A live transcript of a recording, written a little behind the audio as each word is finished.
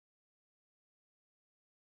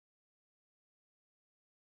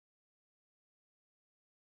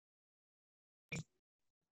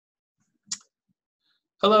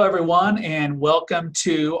Hello, everyone, and welcome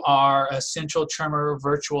to our Essential Tremor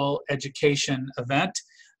virtual education event.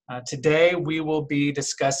 Today, we will be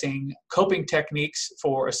discussing coping techniques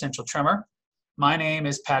for essential tremor. My name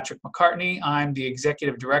is Patrick McCartney. I'm the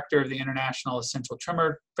Executive Director of the International Essential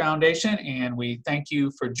Tremor Foundation, and we thank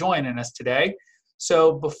you for joining us today.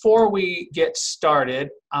 So before we get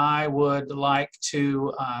started, I would like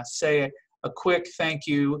to say a quick thank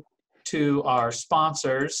you to our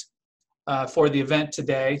sponsors for the event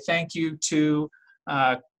today. Thank you to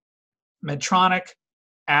Medtronic,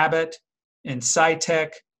 Abbott,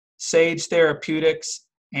 Insightec, Sage Therapeutics,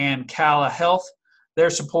 and Cala Health.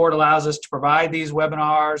 Their support allows us to provide these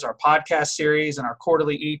webinars, our podcast series, and our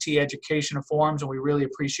quarterly ET education forums, and we really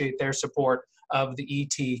appreciate their support of the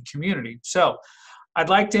ET community. So I'd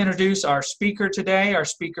like to introduce our speaker today. Our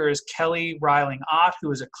speaker is Kelli Reiling Ott, who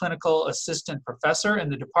is a clinical assistant professor in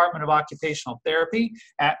the Department of Occupational Therapy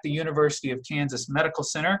at the University of Kansas Medical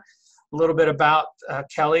Center. A little bit about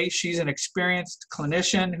Kelli. She's an experienced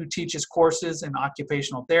clinician who teaches courses in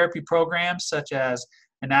occupational therapy programs such as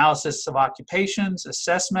analysis of occupations,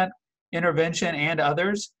 assessment, intervention, and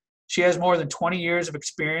others. She has more than 20 years of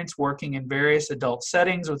experience working in various adult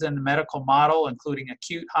settings within the medical model, including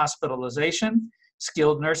acute hospitalization,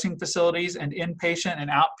 skilled nursing facilities, and inpatient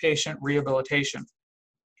and outpatient rehabilitation.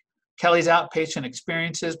 Kelli's outpatient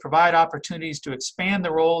experiences provide opportunities to expand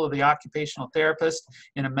the role of the occupational therapist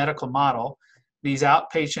in a medical model. These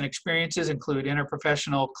outpatient experiences include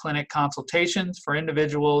interprofessional clinic consultations for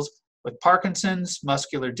individuals with Parkinson's,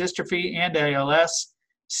 muscular dystrophy, and ALS,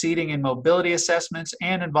 seating and mobility assessments,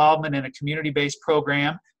 and involvement in a community-based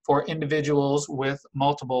program for individuals with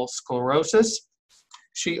multiple sclerosis.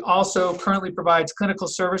 She also currently provides clinical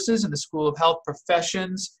services in the School of Health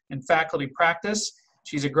Professions and Faculty Practice.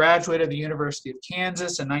 She's a graduate of the University of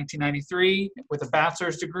Kansas in 1993 with a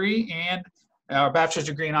bachelor's degree in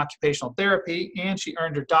occupational therapy, and she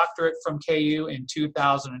earned her doctorate from KU in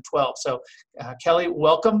 2012. So, Kelli,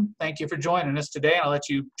 welcome. Thank you for joining us today. I'll let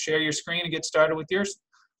you share your screen and get started with your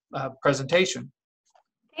presentation.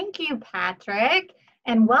 Thank you, Patrick.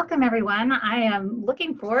 And welcome, everyone. I am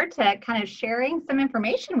looking forward to kind of sharing some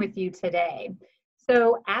information with you today.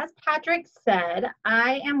 So as Patrick said,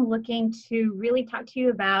 I am looking to really talk to you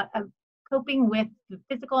about coping with the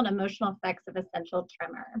physical and emotional effects of essential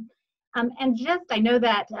tremor. I know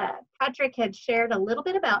that Patrick had shared a little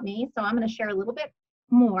bit about me, so I'm going to share a little bit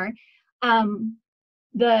more.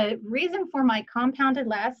 The reason for my compounded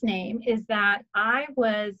last name is that I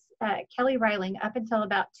was Kelli Reiling up until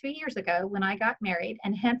about 2 years ago when I got married,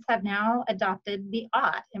 and hence have now adopted the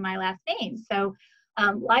Ott in my last name. So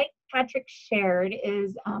like Patrick shared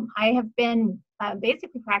is I have been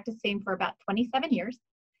basically practicing for about 27 years.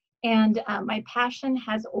 And my passion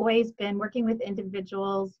has always been working with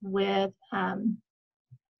individuals with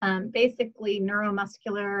basically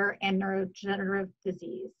neuromuscular and neurodegenerative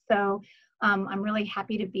disease. So I'm really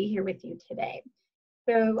happy to be here with you today.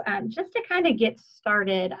 So just to kind of get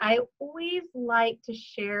started, I always like to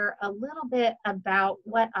share a little bit about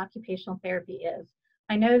what occupational therapy is.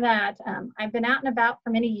 I know that I've been out and about for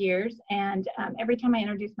many years, and every time I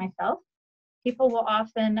introduce myself, people will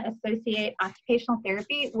often associate occupational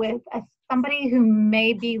therapy with somebody who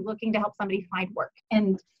may be looking to help somebody find work.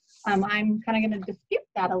 And I'm kind of going to dispute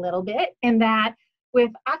that a little bit in that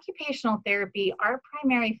with occupational therapy, our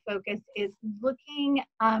primary focus is looking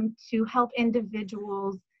to help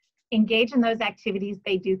individuals engage in those activities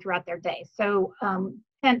they do throughout their day. So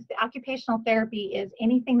hence, the occupational therapy is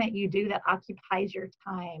anything that you do that occupies your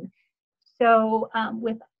time. So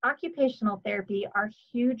with occupational therapy, our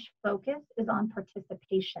huge focus is on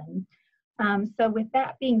participation. So with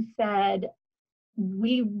that being said,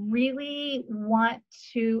 we really want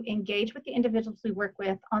to engage with the individuals we work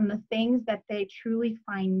with on the things that they truly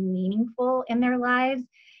find meaningful in their lives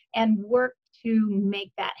and work to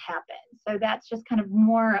make that happen. So that's just kind of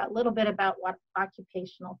a little bit about what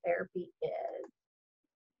occupational therapy is.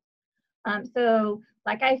 So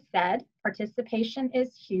like I said, participation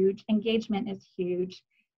is huge, engagement is huge,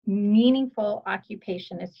 meaningful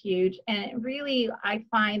occupation is huge, and really I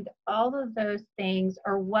find all of those things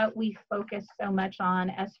are what we focus so much on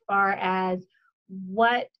as far as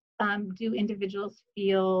what do individuals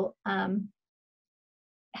feel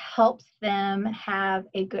helps them have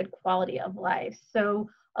a good quality of life. So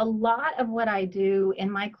a lot of what I do in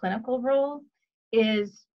my clinical role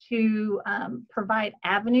is to provide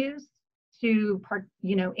avenues to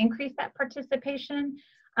increase that participation.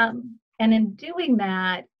 And in doing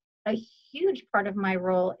that, a huge part of my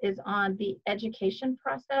role is on the education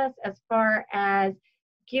process as far as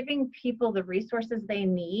giving people the resources they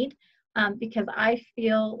need because I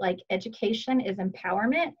feel like education is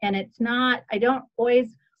empowerment, and it's not, I don't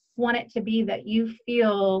always want it to be that you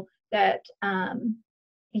feel that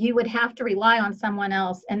you would have to rely on someone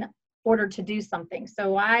else in order to do something.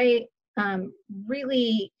 So I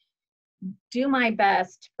really do my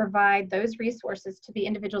best to provide those resources to the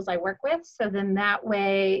individuals I work with, so then that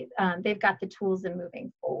way they've got the tools in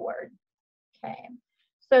moving forward. Okay,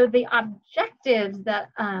 so the objectives that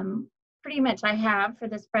pretty much I have for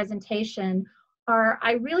this presentation are,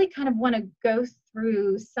 I really kind of want to go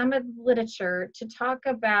through some of the literature to talk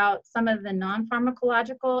about some of the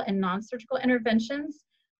non-pharmacological and non-surgical interventions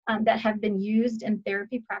that have been used in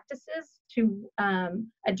therapy practices to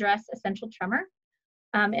address essential tremor.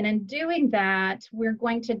 And in doing that, we're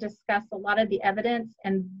going to discuss a lot of the evidence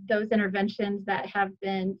and those interventions that have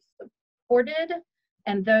been supported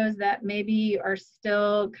and those that maybe are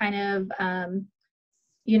still kind of,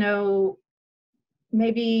 you know,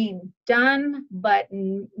 maybe done, but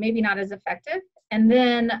maybe not as effective. And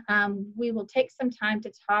then we will take some time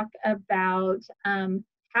to talk about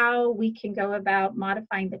how we can go about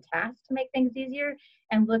modifying the task to make things easier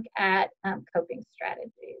and look at coping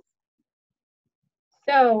strategies.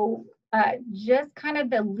 So just kind of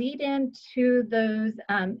the lead into those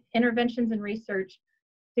interventions and research,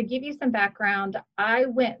 to give you some background, I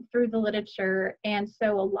went through the literature, and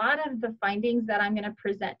so a lot of the findings that I'm going to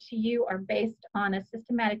present to you are based on a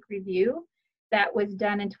systematic review that was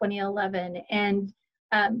done in 2011. And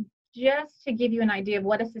just to give you an idea of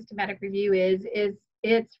what a systematic review is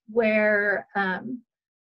it's where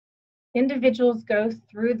individuals go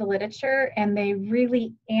through the literature and they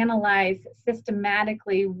really analyze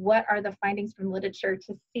systematically what are the findings from literature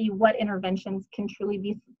to see what interventions can truly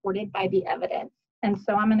be supported by the evidence. And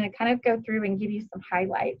so I'm going to kind of go through and give you some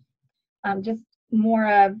highlights, just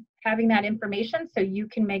more of having that information so you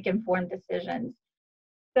can make informed decisions.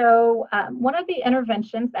 So one of the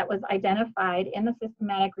interventions that was identified in the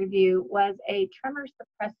systematic review was a tremor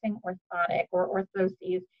suppressing orthotic, or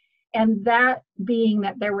orthoses. And that being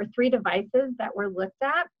that there were 3 devices that were looked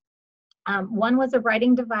at. One was a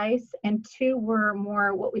writing device, and 2 were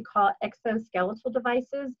more what we call exoskeletal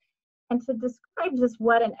devices. And to describe just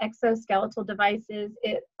what an exoskeletal device is,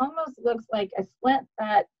 it almost looks like a splint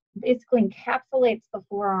that basically encapsulates the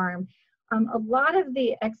forearm. A lot of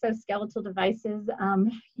the exoskeletal devices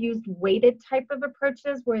used weighted type of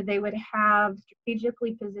approaches where they would have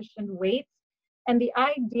strategically positioned weights. And the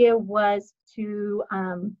idea was to,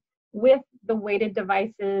 with the weighted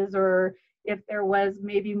devices, or if there was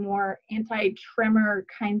maybe more anti-tremor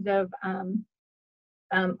kinds of an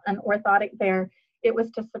orthotic there, it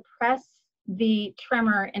was to suppress the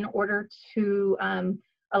tremor in order to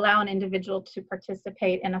allow an individual to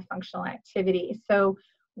participate in a functional activity. So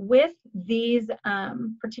with these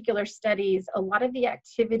particular studies, a lot of the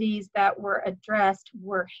activities that were addressed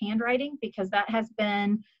were handwriting, because that has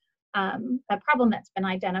been a problem that's been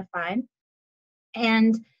identified.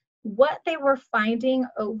 And what they were finding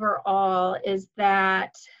overall is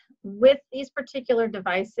that with these particular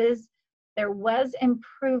devices, there was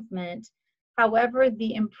improvement. However,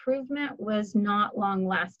 the improvement was not long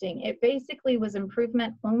lasting. It basically was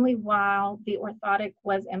improvement only while the orthotic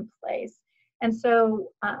was in place. And so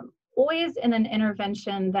always in an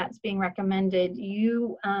intervention that's being recommended,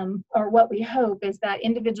 you, or what we hope is that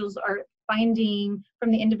individuals are finding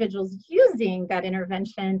from the individuals using that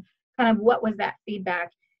intervention, kind of what was that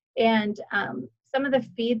feedback. And some of the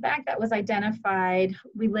feedback that was identified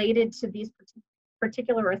related to these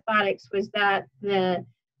particular orthotics was that the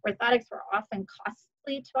orthotics were often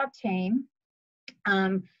costly to obtain,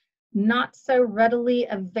 not so readily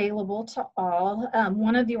available to all.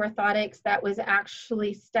 One of the orthotics that was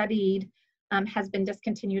actually studied has been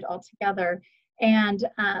discontinued altogether. And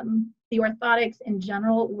the orthotics in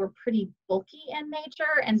general were pretty bulky in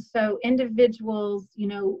nature. And so individuals, you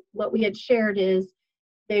know, what we had shared is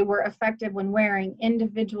they were effective when wearing.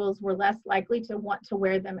 Individuals were less likely to want to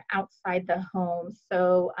wear them outside the home.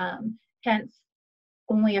 So hence,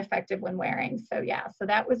 only effective when wearing. So yeah, so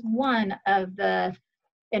that was one of the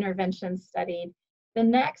interventions studied. The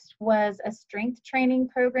next was a strength training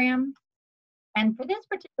program. And for this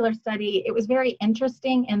particular study, it was very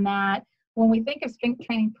interesting in that when we think of strength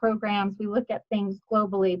training programs, we look at things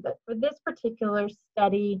globally, but for this particular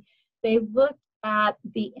study, they looked at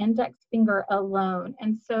the index finger alone.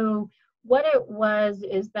 And so what it was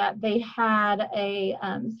is that they had a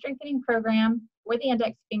strengthening program for the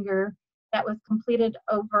index finger that was completed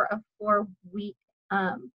over a 4-week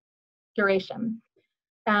duration.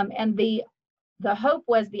 And the hope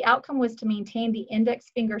was, the outcome was to maintain the index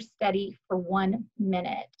finger steady for 1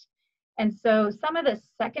 minute. And so some of the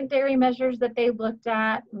secondary measures that they looked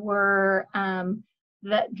at were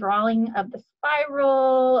the drawing of the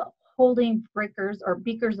spiral, holding breakers or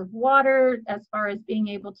beakers of water as far as being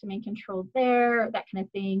able to maintain control there, that kind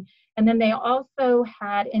of thing. And then they also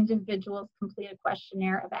had individuals complete a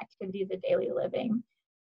questionnaire of activities of daily living.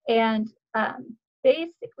 And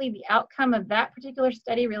basically the outcome of that particular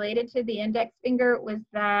study related to the index finger was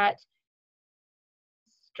that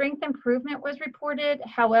strength improvement was reported.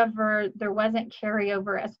 However, there wasn't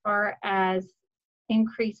carryover as far as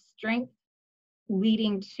increased strength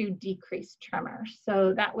leading to decreased tremor.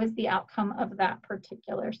 So that was the outcome of that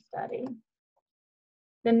particular study.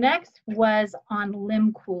 The next was on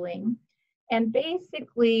limb cooling. And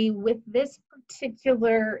basically with this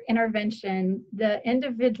particular intervention, the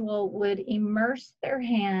individual would immerse their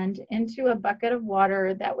hand into a bucket of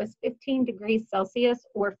water that was 15 degrees Celsius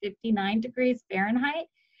or 59 degrees Fahrenheit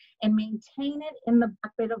and maintain it in the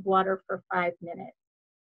bucket of water for 5 minutes.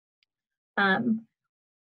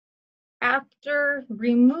 After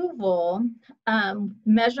removal,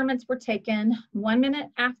 measurements were taken 1 minute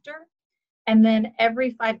after, and then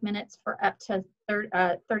every 5 minutes for up to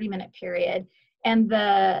 30-minute period. And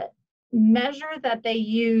the measure that they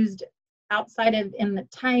used outside of in the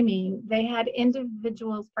timing, they had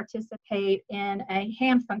individuals participate in a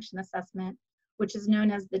hand function assessment, which is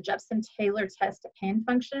known as the Jepson-Taylor test of hand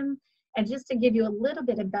function. And just to give you a little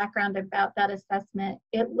bit of background about that assessment,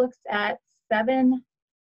 it looks at 7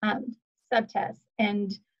 subtests.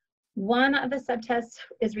 And one of the subtests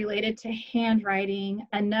is related to handwriting.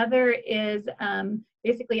 Another is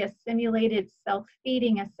basically a simulated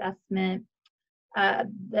self-feeding assessment.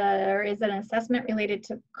 There is an assessment related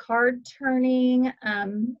to card turning.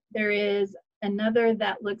 There is another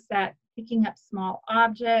that looks at picking up small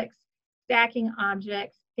objects, stacking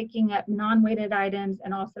objects, picking up non-weighted items,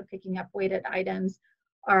 and also picking up weighted items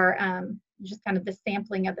are just kind of the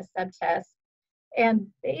sampling of the subtests. And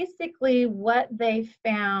basically what they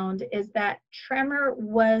found is that tremor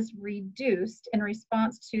was reduced in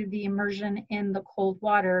response to the immersion in the cold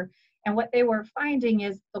water. And what they were finding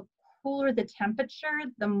is the cooler the temperature,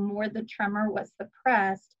 the more the tremor was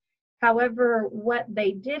suppressed. However, what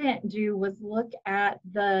they didn't do was look at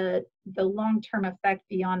the long-term effect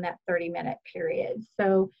beyond that 30-minute period.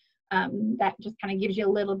 So that just kind of gives you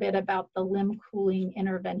a little bit about the limb cooling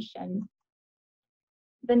intervention.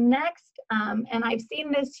 The next, and I've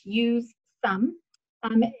seen this used some,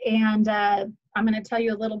 and I'm going to tell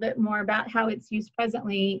you a little bit more about how it's used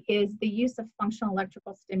presently, is the use of functional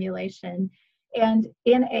electrical stimulation. And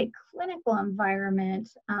in a clinical environment,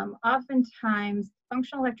 oftentimes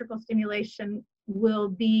functional electrical stimulation will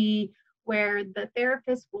be where the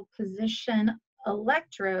therapist will position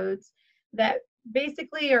electrodes that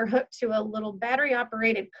basically are hooked to a little battery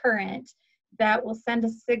operated current that will send a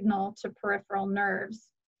signal to peripheral nerves.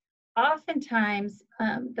 Oftentimes,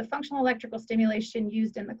 the functional electrical stimulation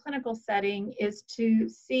used in the clinical setting is to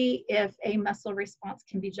see if a muscle response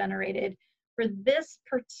can be generated. For this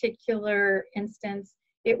particular instance,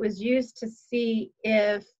 it was used to see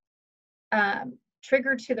if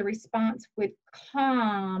trigger to the response would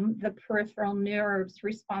calm the peripheral nerves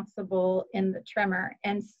responsible in the tremor.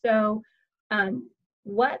 And so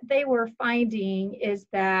what they were finding is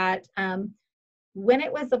that when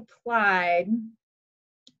it was applied,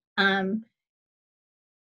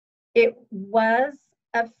 it was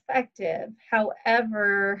effective.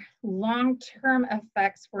 However, long-term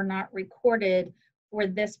effects were not recorded for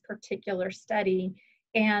this particular study.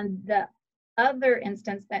 And the other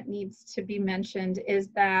instance that needs to be mentioned is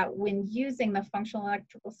that when using the functional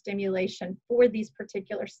electrical stimulation for these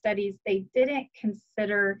particular studies, they didn't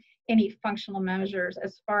consider any functional measures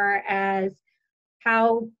as far as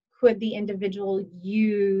how could the individual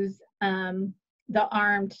use the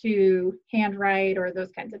arm to handwrite or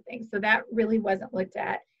those kinds of things. So that really wasn't looked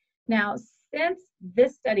at. Now, since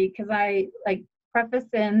this study, because I like preface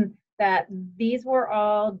in that these were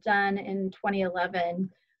all done in 2011,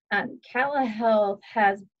 Cala Health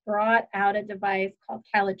has brought out a device called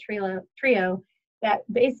Cala Trio that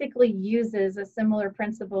basically uses a similar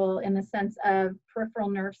principle in the sense of peripheral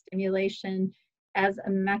nerve stimulation as a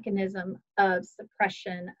mechanism of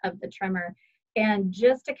suppression of the tremor. And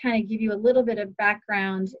just to kind of give you a little bit of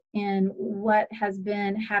background in what has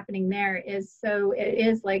been happening there is, so it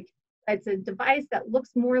is like, it's a device that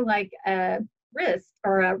looks more like a wrist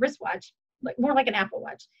or a wristwatch, like more like an Apple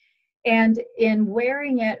Watch. And in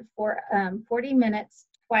wearing it for 40 minutes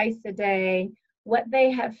twice a day, what they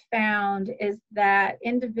have found is that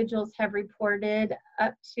individuals have reported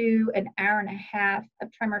up to an hour and a half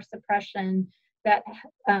of tremor suppression that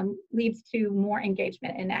leads to more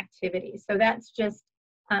engagement in activity. So that's just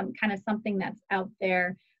kind of something that's out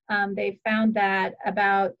there. They found that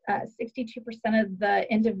about 62% of the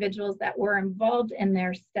individuals that were involved in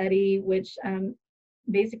their study, which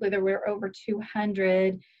basically there were over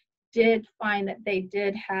 200, did find that they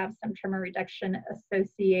did have some tremor reduction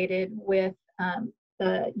associated with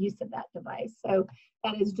the use of that device. So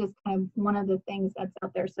that is just kind of one of the things that's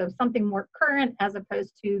out there. So something more current as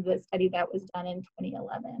opposed to the study that was done in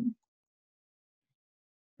 2011.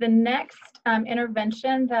 The next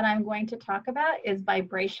intervention that I'm going to talk about is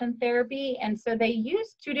vibration therapy. And so they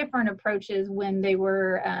used two different approaches when they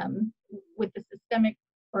were with the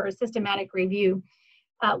systematic review.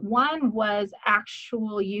 One was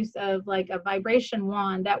actual use of like a vibration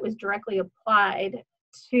wand that was directly applied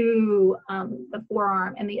to the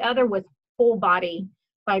forearm, and the other was whole body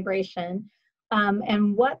vibration.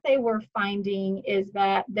 And what they were finding is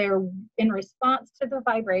that they're in response to the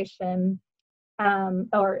vibration,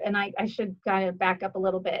 I should kind of back up a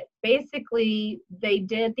little bit. Basically, they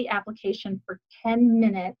did the application for 10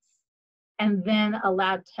 minutes and then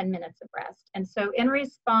allowed 10 minutes of rest. And so in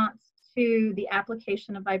response to the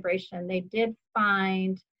application of vibration, they did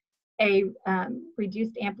find a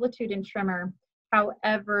reduced amplitude in tremor.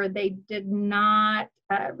 However, they did not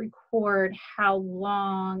record how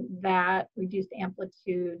long that reduced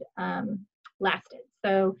amplitude lasted.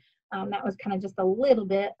 So that was kind of just a little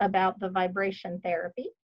bit about the vibration therapy.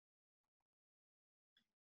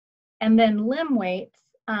 And then limb weights,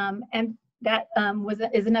 and that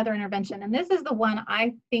is another intervention. And this is the one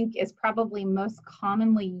I think is probably most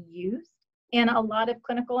commonly used in a lot of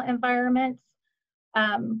clinical environments.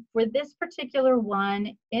 For this particular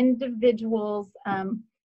one, individuals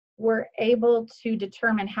were able to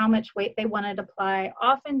determine how much weight they wanted to apply.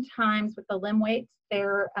 Oftentimes with the limb weights,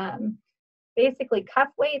 they're basically cuff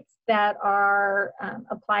weights that are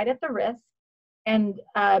applied at the wrist, and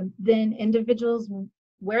then individuals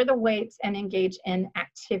wear the weights and engage in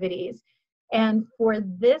activities. And for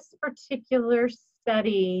this particular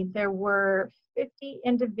study, there were 50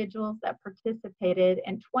 individuals that participated,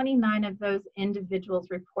 and 29 of those individuals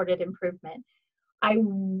reported improvement. I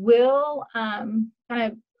will kind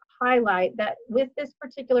of highlight that with this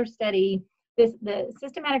particular study, the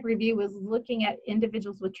systematic review was looking at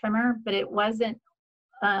individuals with tremor, but it wasn't,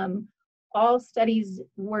 all studies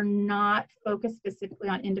were not focused specifically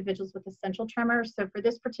on individuals with essential tremor. So for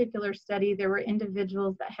this particular study, there were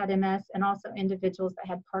individuals that had MS and also individuals that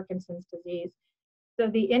had Parkinson's disease. So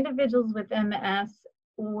the individuals with MS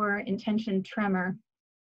or intention tremor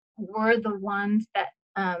were the ones that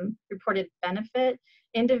reported benefit.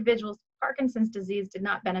 Individuals with Parkinson's disease did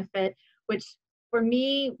not benefit, which for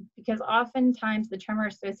me, because oftentimes the tremor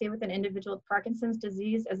associated with an individual with Parkinson's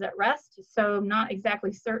disease is at rest, so I'm not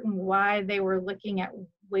exactly certain why they were looking at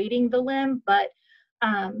weighting the limb, but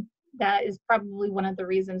that is probably one of the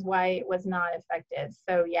reasons why it was not effective.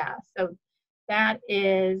 So yeah, so that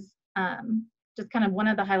is just kind of one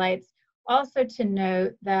of the highlights. Also to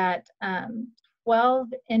note that 12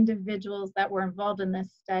 individuals that were involved in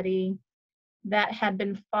this study that had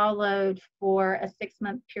been followed for a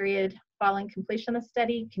 6-month period following completion of the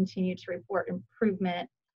study continued to report improvement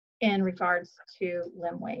in regards to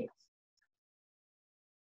limb weights.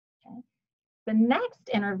 Okay. The next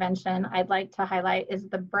intervention I'd like to highlight is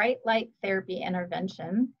the bright light therapy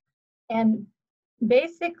intervention. And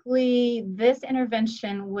basically, this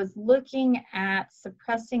intervention was looking at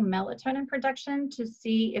suppressing melatonin production to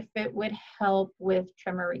see if it would help with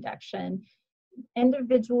tremor reduction.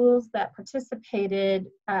 Individuals that participated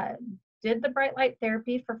did the bright light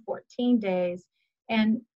therapy for 14 days,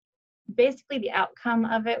 and basically the outcome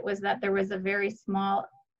of it was that there was a very small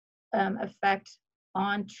effect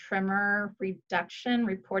on tremor reduction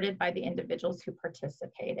reported by the individuals who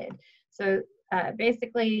participated. So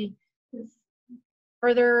basically,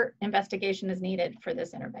 further investigation is needed for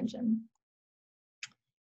this intervention.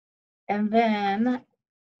 And then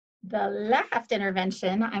the last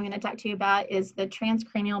intervention I'm going to talk to you about is the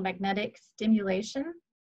transcranial magnetic stimulation.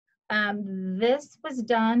 This was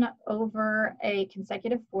done over a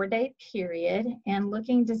consecutive 4-day period and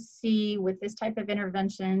looking to see with this type of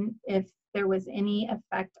intervention if there was any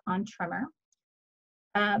effect on tremor.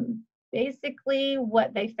 Basically,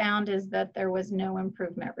 what they found is that there was no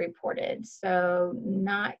improvement reported, so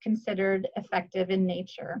not considered effective in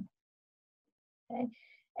nature. Okay.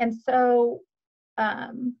 And so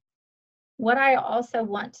what I also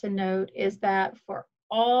want to note is that for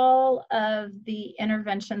all of the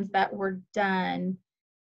interventions that were done,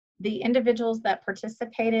 the individuals that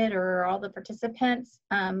participated or all the participants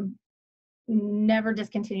never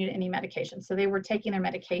discontinued any medication. So they were taking their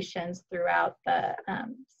medications throughout the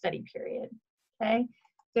study period, okay?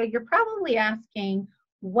 So you're probably asking,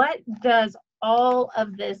 what does all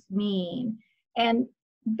of this mean? And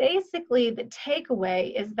basically, the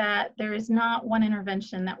takeaway is that there is not one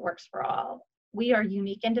intervention that works for all. We are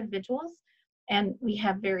unique individuals and we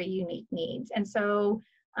have very unique needs. And so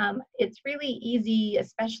it's really easy,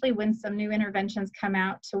 especially when some new interventions come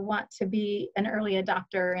out, to want to be an early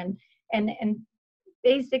adopter. And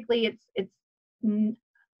basically, it's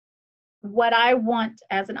what I want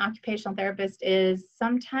as an occupational therapist is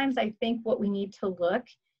sometimes I think what we need to look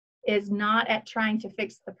is not at trying to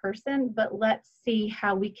fix the person, but let's see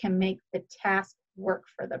how we can make the task work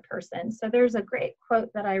for the person. So there's a great quote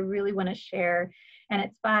that I really want to share, and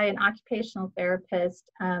it's by an occupational therapist.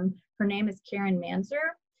 Her name is Karen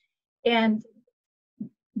Manzer, and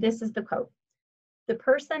this is the quote: "The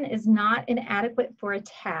person is not inadequate for a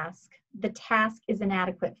task. The task is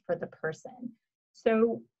inadequate for the person."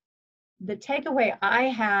 So the takeaway I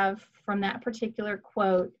have from that particular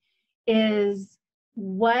quote is,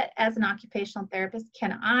 what as an occupational therapist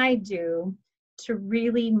can I do to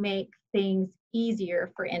really make things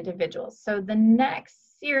easier for individuals? So the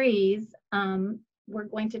next series, we're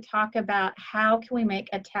going to talk about how can we make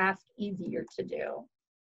a task easier to do.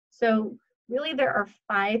 So really there are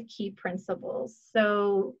 5 key principles.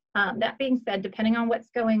 So that being said, depending on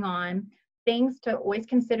what's going on, things to always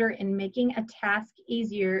consider in making a task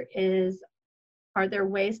easier is, are there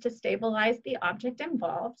ways to stabilize the object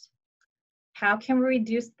involved? How can we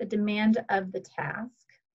reduce the demand of the task?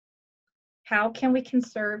 How can we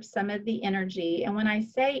conserve some of the energy? And when I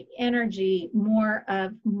say energy, more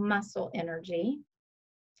of muscle energy.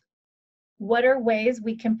 What are ways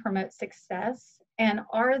we can promote success? And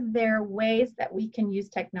are there ways that we can use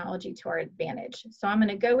technology to our advantage? So I'm going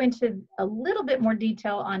to go into a little bit more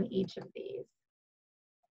detail on each of these.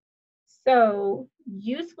 So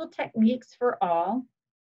useful techniques for all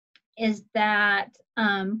is that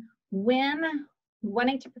when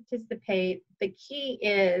wanting to participate, the key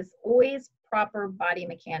is always proper body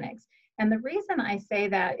mechanics. And the reason I say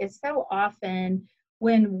that is so often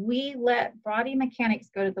when we let body mechanics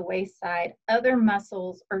go to the wayside, other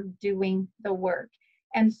muscles are doing the work.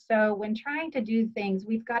 And so when trying to do things,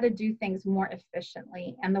 we've got to do things more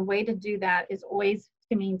efficiently. And the way to do that is always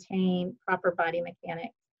to maintain proper body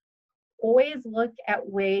mechanics. Always look at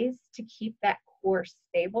ways to keep that core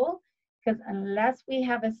stable, because unless we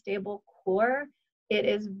have a stable core, it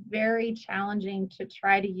is very challenging to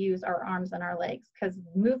try to use our arms and our legs, because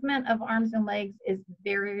movement of arms and legs is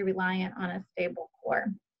very reliant on a stable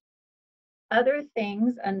core. Other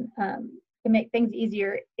things, and to make things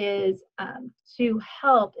easier, is to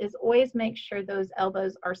help is always make sure those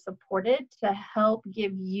elbows are supported to help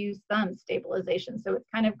give you some stabilization. So it's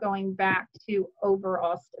kind of going back to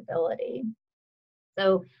overall stability.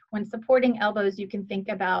 So when supporting elbows, you can think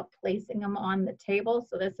about placing them on the table.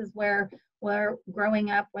 So this is where growing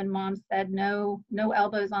up, when mom said no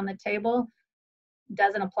elbows on the table,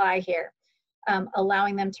 doesn't apply here.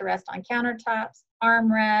 Allowing them to rest on countertops,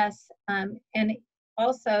 armrests, and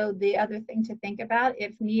also the other thing to think about,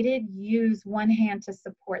 if needed, use one hand to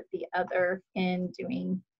support the other in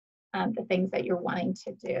doing the things that you're wanting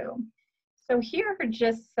to do. So here are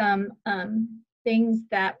just some things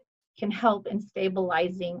that can help in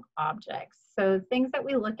stabilizing objects. So things that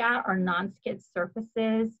we look at are non-skid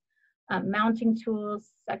surfaces, mounting tools,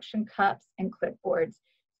 suction cups, and clipboards.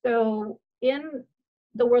 So in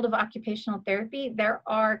the world of occupational therapy, there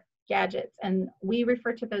are gadgets, and we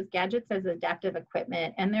refer to those gadgets as adaptive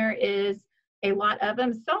equipment. And there is a lot of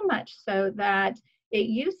them, so much so that it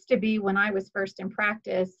used to be, when I was first in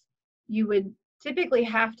practice, you would typically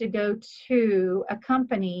have to go to a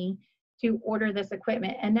company to order this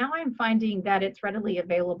equipment. And now I'm finding that it's readily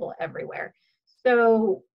available everywhere.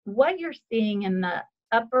 So what you're seeing in the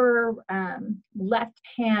upper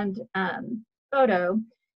left-hand photo,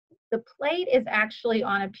 the plate is actually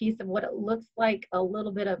on a piece of what it looks like a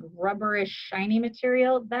little bit of rubberish, shiny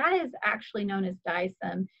material. That is actually known as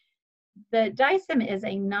DISM. The DISM is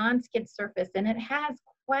a non-skid surface, and it has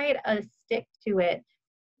quite a stick to it.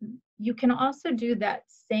 You can also do that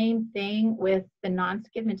same thing with the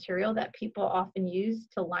non-skid material that people often use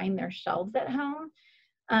to line their shelves at home.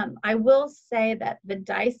 I will say that the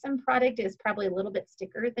Dyson product is probably a little bit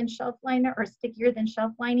stickier than shelf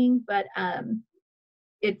lining, but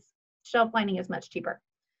its shelf lining is much cheaper.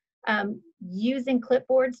 Using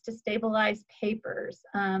clipboards to stabilize papers.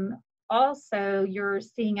 Also, you're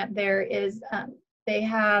seeing up there is they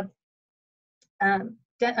have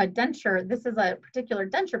a denture. This is a particular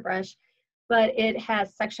denture brush, but it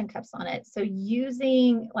has suction cups on it. So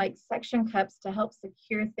using like suction cups to help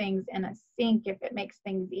secure things in a sink, if it makes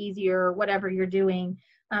things easier or whatever you're doing,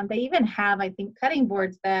 They even have, I think, cutting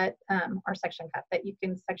boards that are section cut, that you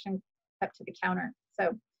can section cut to the counter.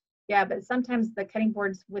 So yeah, but sometimes the cutting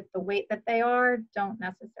boards with the weight that they are don't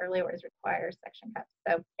necessarily always require section cuts.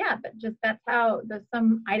 So yeah, but just that's how there's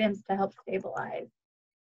some items to help stabilize.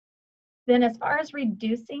 Then as far as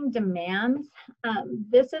reducing demands,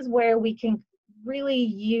 this is where we can really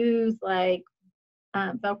use like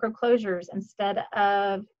Velcro closures instead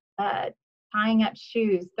of tying up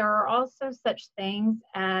shoes. There are also such things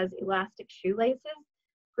as elastic shoelaces.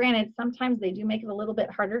 Granted, sometimes they do make it a little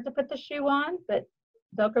bit harder to put the shoe on, but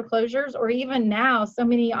Velcro closures, or even now, so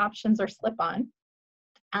many options are slip-on.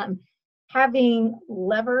 Having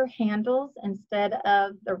lever handles instead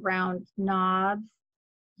of the round knobs,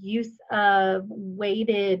 use of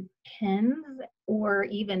weighted pins or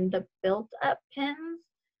even the built-up pins,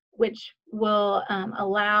 which will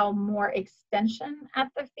allow more extension at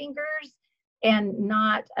the fingers and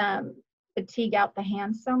not fatigue out the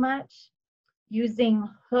hands so much. Using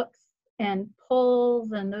hooks and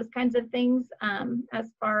pulls and those kinds of things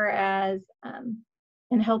as far as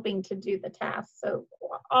in helping to do the task. So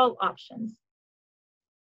all options.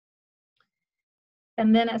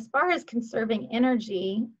 And then as far as conserving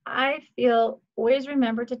energy, I feel always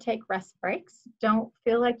remember to take rest breaks. Don't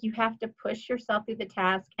feel like you have to push yourself through the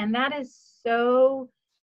task. And that is so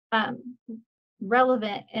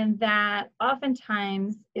relevant in that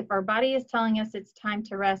oftentimes if our body is telling us it's time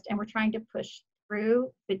to rest and we're trying to push through,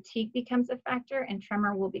 fatigue becomes a factor and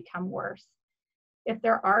tremor will become worse. If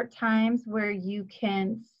there are times where you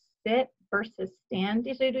can sit versus stand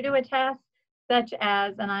to do a task, such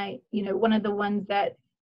as, and one of the ones that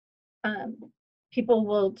people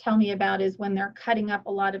will tell me about is when they're cutting up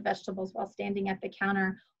a lot of vegetables while standing at the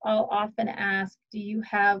counter. I'll often ask, do you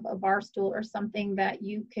have a bar stool or something that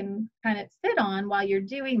you can kind of sit on while you're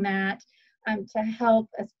doing that to help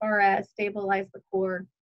as far as stabilize the core?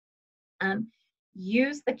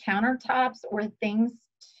 Use the countertops or things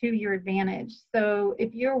to your advantage. So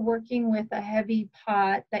if you're working with a heavy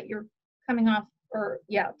pot that you're coming off, or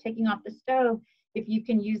taking off the stove, if you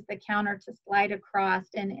can use the counter to slide across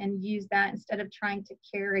and use that instead of trying to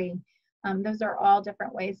carry, those are all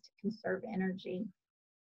different ways to conserve energy.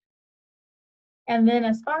 And then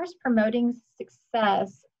as far as promoting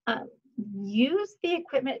success, use the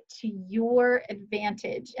equipment to your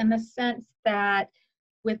advantage in the sense that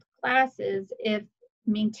with classes, if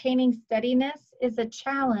maintaining steadiness is a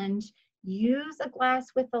challenge, use a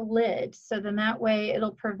glass with a lid so then that way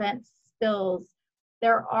it'll prevent spills.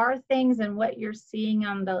 There are things, and what you're seeing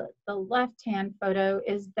on the left-hand photo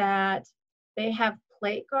is that they have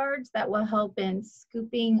plate guards that will help in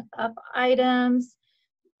scooping up items,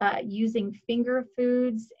 using finger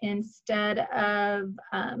foods instead of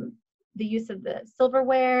the use of the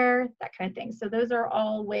silverware, that kind of thing. So those are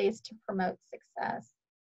all ways to promote success.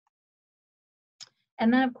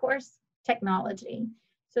 And then of course, technology.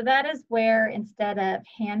 So that is where instead of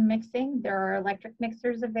hand mixing, there are electric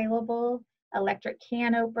mixers available, electric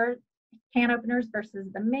can openers versus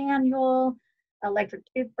the manual, electric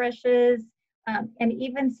toothbrushes, and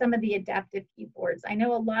even some of the adaptive keyboards. I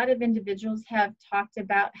know a lot of individuals have talked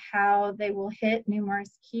about how they will hit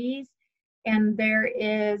numerous keys, and there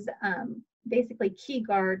is basically key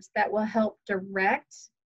guards that will help direct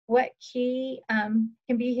what key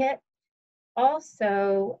can be hit.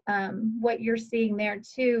 Also, what you're seeing there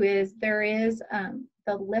too is there is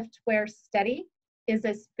the Liftware Steady is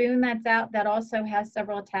a spoon that's out that also has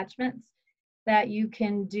several attachments that you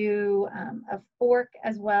can do a fork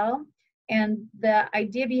as well. And the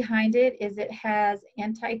idea behind it is it has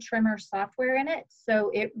anti-tremor software in it.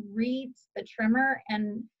 So it reads the tremor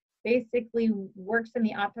and basically works in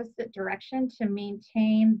the opposite direction to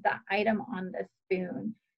maintain the item on the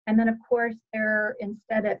spoon. And then of course,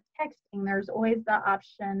 instead of texting, there's always the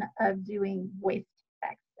option of doing voice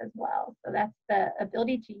text as well. So that's the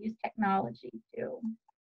ability to use technology too.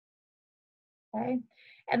 Okay,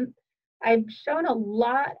 and I've shown a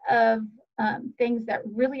lot of things that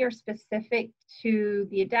really are specific to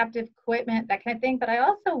the adaptive equipment, that kind of thing, but I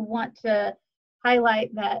also want to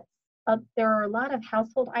highlight that there are a lot of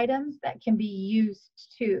household items that can be used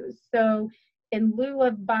too. So in lieu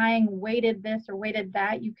of buying weighted this or weighted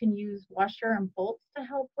that, you can use washer and bolts to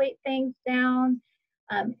help weight things down.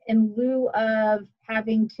 In lieu of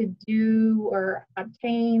having to do or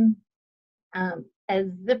obtain a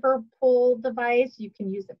zipper pull device, you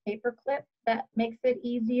can use a paper clip that makes it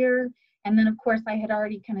easier. And then of course, I had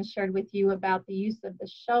already kind of shared with you about the use of the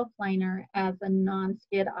shelf liner as a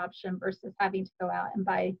non-skid option versus having to go out and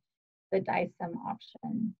buy the Dyson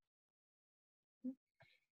option.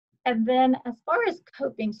 And then as far as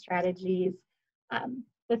coping strategies,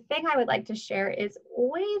 the thing I would like to share is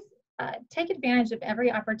always take advantage of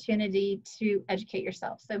every opportunity to educate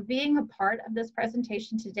yourself. So being a part of this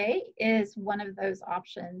presentation today is one of those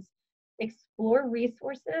options. Explore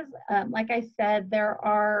resources. Like I said, there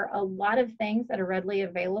are a lot of things that are readily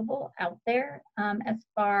available out there as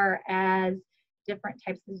far as different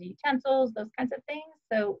types of utensils, those kinds of things.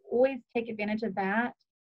 So always take advantage of that.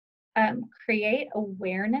 Create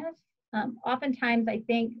awareness. Oftentimes, I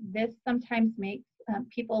think this sometimes makes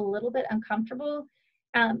people a little bit uncomfortable.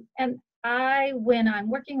 And when I'm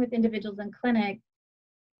working with individuals in clinic,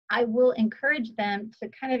 I will encourage them to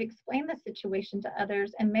kind of explain the situation to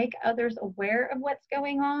others and make others aware of what's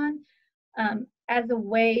going on as a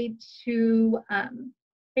way to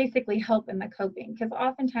basically help in the coping. Because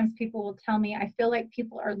oftentimes people will tell me, I feel like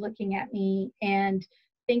people are looking at me and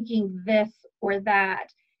thinking this or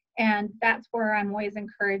that. And that's where I'm always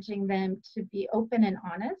encouraging them to be open and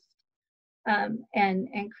honest and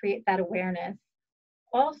create that awareness.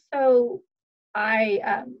 Also,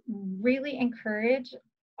 I really encourage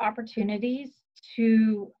opportunities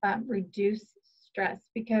to reduce stress,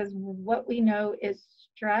 because what we know is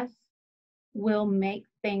stress will make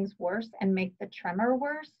things worse and make the tremor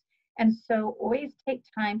worse. And so always take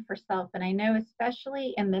time for self. And I know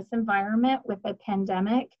especially in this environment with a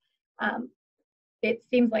pandemic, it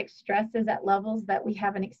seems like stress is at levels that we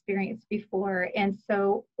haven't experienced before. And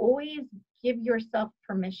so always give yourself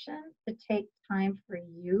permission to take time for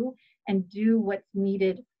you and do what's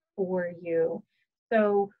needed for you.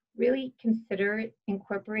 So really consider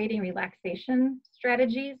incorporating relaxation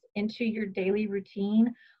strategies into your daily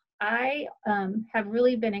routine. I have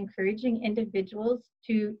really been encouraging individuals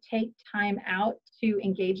to take time out to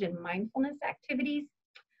engage in mindfulness activities.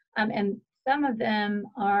 And some of them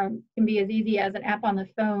can be as easy as an app on the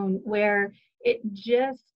phone where it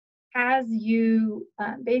just has you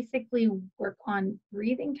basically work on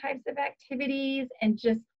breathing types of activities and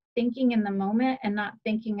just thinking in the moment and not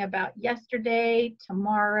thinking about yesterday,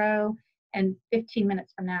 tomorrow, and 15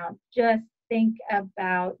 minutes from now. Just think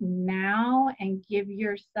about now and give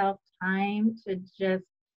yourself time to just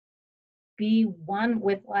be one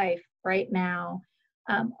with life right now.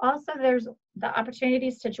 Also, there's the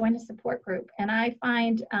opportunities to join a support group. And I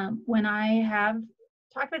find when I have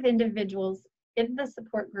talked with individuals in the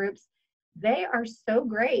support groups, they are so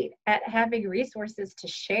great at having resources to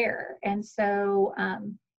share. And so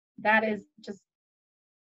that is just,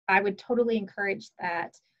 I would totally encourage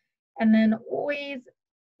that. And then always,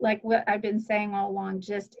 like what I've been saying all along,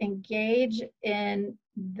 just engage in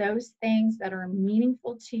those things that are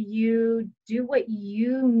meaningful to you. Do what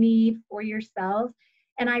you need for yourself.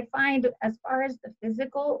 And I find as far as the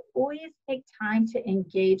physical, always take time to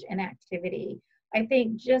engage in activity. I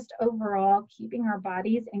think just overall, keeping our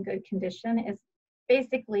bodies in good condition is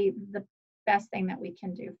basically the best thing that we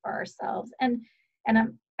can do for ourselves. And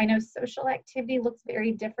I know social activity looks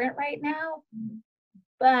very different right now,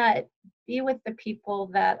 but be with the people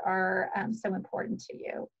that are so important to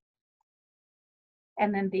you.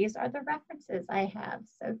 And then these are the references I have.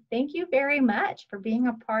 So thank you very much for being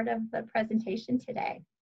a part of the presentation today.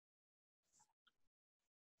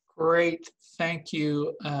 Great. Thank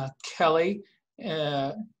you, Kelli.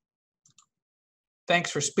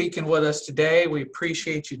 Thanks for speaking with us today. We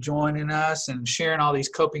appreciate you joining us and sharing all these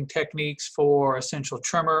coping techniques for essential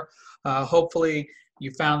tremor. Hopefully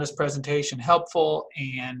you found this presentation helpful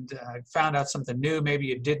and found out something new maybe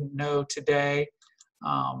you didn't know today.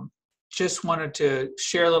 Just wanted to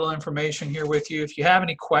share a little information here with you. If you have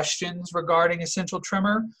any questions regarding essential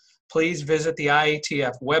tremor, please visit the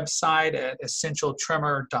IATF website at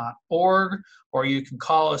essentialtremor.org, or you can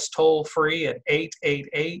call us toll free at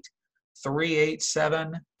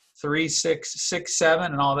 888-387-3667,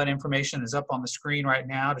 and all that information is up on the screen right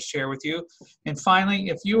now to share with you. And finally,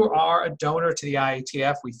 if you are a donor to the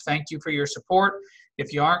IATF, we thank you for your support.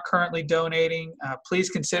 If you aren't currently donating, please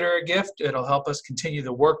consider a gift. It'll help us continue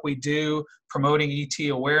the work we do promoting ET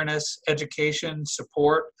awareness, education,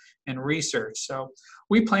 support, and research. So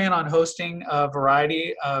we plan on hosting a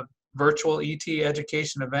variety of virtual ET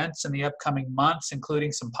education events in the upcoming months,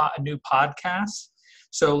 including some new podcasts.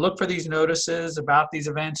 So look for these notices about these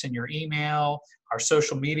events in your email, our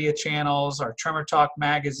social media channels, our Tremor Talk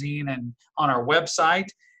magazine, and on our website.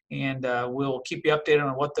 And we'll keep you updated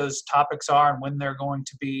on what those topics are and when they're going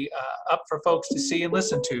to be up for folks to see and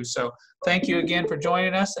listen to. So thank you again for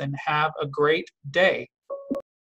joining us, and have a great day.